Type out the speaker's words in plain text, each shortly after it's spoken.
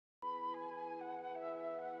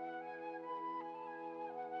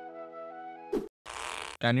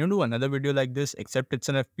Can you do another video like this except it's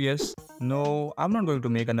an FPS? No, I'm not going to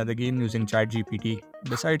make another game using ChatGPT.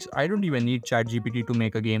 Besides, I don't even need ChatGPT to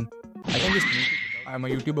make a game. I can just make it. I'm a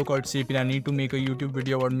YouTuber called Sapien. I need to make a YouTube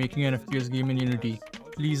video about making an FPS game in Unity.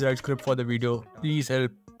 Please write script for the video. Please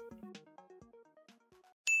help.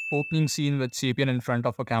 Opening scene with Sapien in front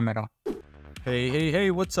of a camera.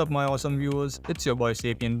 Hey, what's up my awesome viewers? It's your boy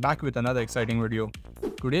Sapien back with another exciting video.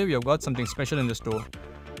 Today we have got something special in the store.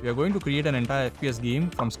 We are going to create an entire FPS game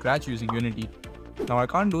from scratch using Unity. Now I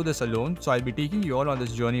can't do this alone, so I'll be taking you all on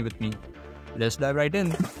this journey with me. Let's dive right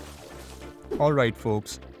in. Alright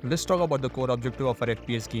folks, let's talk about the core objective of our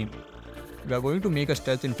FPS game. We are going to make a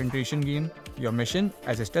stealth infiltration game. Your mission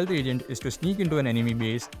as a stealth agent is to sneak into an enemy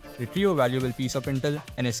base, retrieve a valuable piece of intel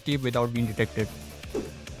and escape without being detected.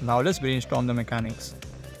 Now let's brainstorm the mechanics.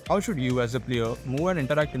 How should you as a player move and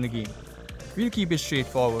interact in the game? We'll keep it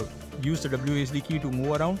straightforward. Use the WASD key to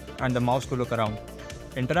move around and the mouse to look around.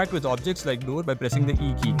 Interact with objects like door by pressing the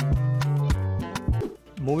E key.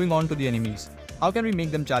 Moving on to the enemies. How can we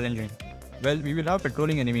make them challenging? Well, we will have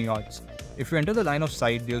patrolling enemy guards. If you enter the line of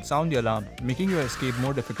sight, they'll sound the alarm, making your escape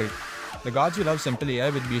more difficult. The guards will have simple AI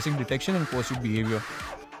with basic detection and pursuit behavior.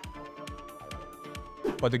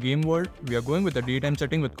 For the game world, we are going with the daytime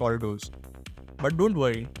setting with corridors. But don't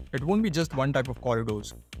worry, it won't be just one type of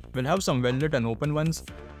corridors. We'll have some well-lit and open ones,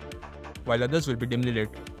 while others will be dimly lit,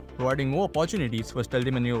 providing more opportunities for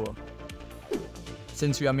stealthy maneuver.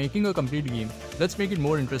 Since we are making a complete game, let's make it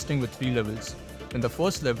more interesting with 3 levels. In the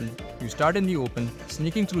first level, you start in the open,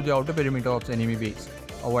 sneaking through the outer perimeter of the enemy base,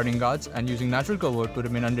 avoiding guards and using natural cover to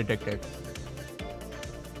remain undetected.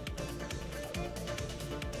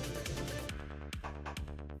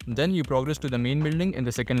 Then you progress to the main building in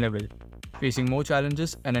the second level, facing more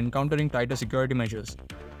challenges and encountering tighter security measures.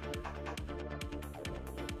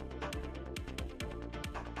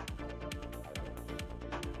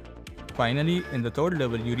 Finally, in the third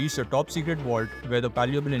level, you reach the top secret vault where the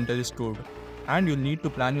valuable intel is stored, and you'll need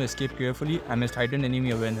to plan your escape carefully amidst heightened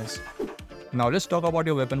enemy awareness. Now let's talk about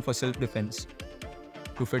your weapon for self-defense.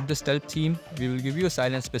 To fit the stealth theme, we will give you a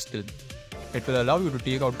silenced pistol. It will allow you to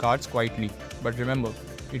take out guards quietly, but remember,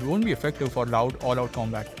 it won't be effective for loud all-out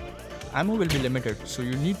combat. Ammo will be limited, so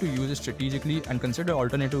you need to use it strategically and consider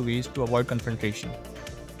alternative ways to avoid confrontation.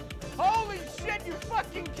 Holy shit, you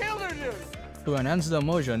fucking killed her, dude! To enhance the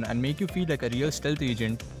immersion and make you feel like a real stealth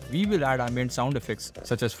agent, we will add ambient sound effects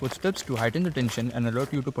such as footsteps to heighten the tension and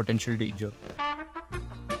alert you to potential danger.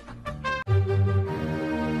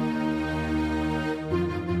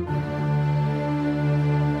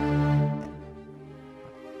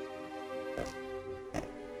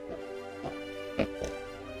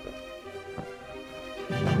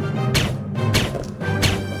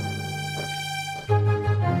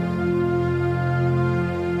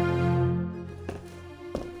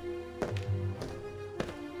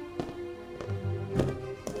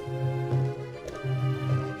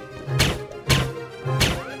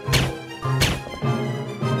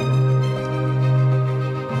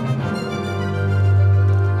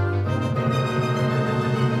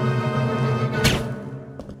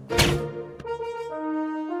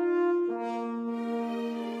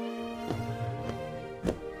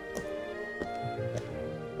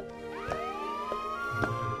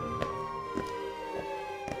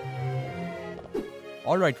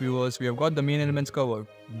 Alright viewers, we have got the main elements covered.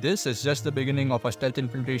 This is just the beginning of our stealth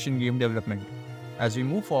infiltration game development. As we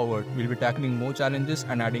move forward, we'll be tackling more challenges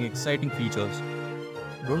and adding exciting features.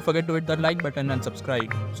 Don't forget to hit that like button and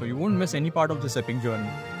subscribe so you won't miss any part of this epic journey.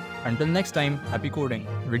 Until next time, happy coding.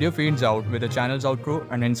 Video fades out with the channel's outro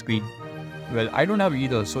and end screen. Well, I don't have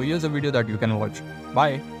either, so here's a video that you can watch.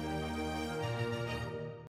 Bye!